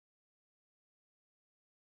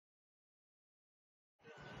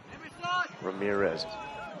Ramirez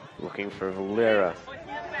looking for Valera.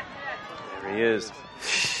 There he is.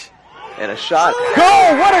 And a shot.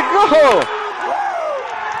 Goal! What a goal!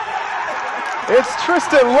 It's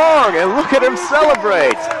Tristan Long, and look at him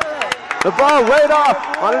celebrate. The ball laid off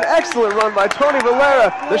on an excellent run by Tony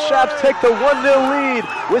Valera. The Chaps take the 1-0 lead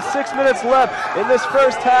with 6 minutes left in this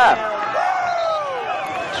first half.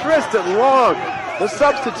 Tristan Long, the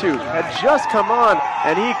substitute, had just come on,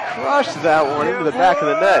 and he crushed that one into the back of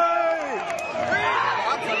the net.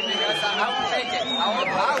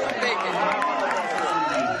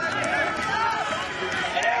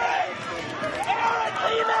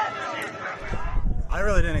 I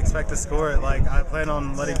really didn't expect to score it. Like, I planned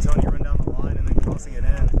on letting Tony run down the line and then crossing it in.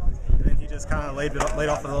 And then he just kind of laid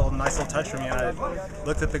off a nice little touch for me. And I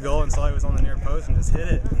looked at the goal and saw he was on the near post and just hit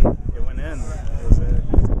it. And it went in. It was a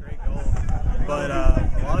great goal. But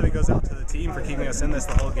a lot of it goes out to the team for keeping us in this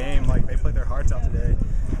the whole game. Like, they played their hearts out today.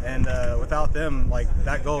 And without them, like,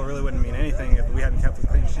 that goal really wouldn't mean anything if we hadn't kept a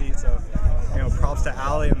clean sheet. So, you know, props to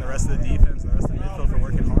Allie and the rest of the defense and the rest of the midfield for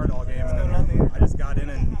working hard all game. And then I just got in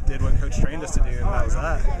and did what Coach trained us to do, and that was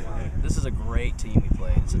that. This is a great team we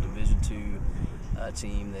played. It's a Division II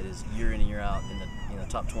team that is year in and year out in the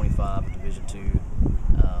top 25 of Division II.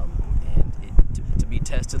 To be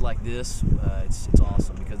tested like this, it's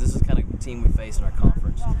awesome, because this is the kind of team we face in our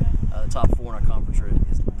conference. The top 4 in our conference are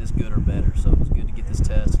this good or better, so it's good to get this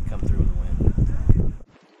test and come through with a win.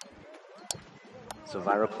 So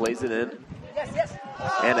Vira plays it in.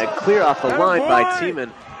 And a clear off the line by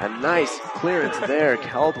Tiemann. A nice clearance there.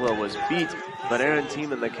 Caldwell was beat, but Aaron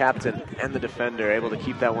Tiemann, the captain and the defender, able to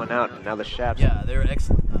keep that one out. And now the Chaps. Yeah, they were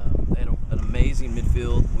excellent. They had an amazing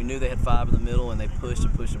midfield. We knew they had 5 in the middle, and they pushed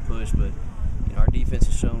and pushed and pushed, but you know, our defense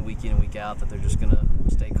has shown week in and week out that they're just going to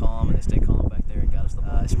stay calm, and they stay calm back there and got us the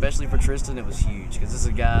ball. Especially for Tristan, it was huge, because this is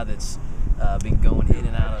a guy that's been going in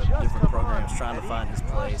and out of different programs trying to find his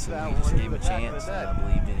place, and we just gave him a chance, and I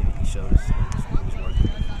believed in him, and he showed us it was worth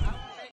it.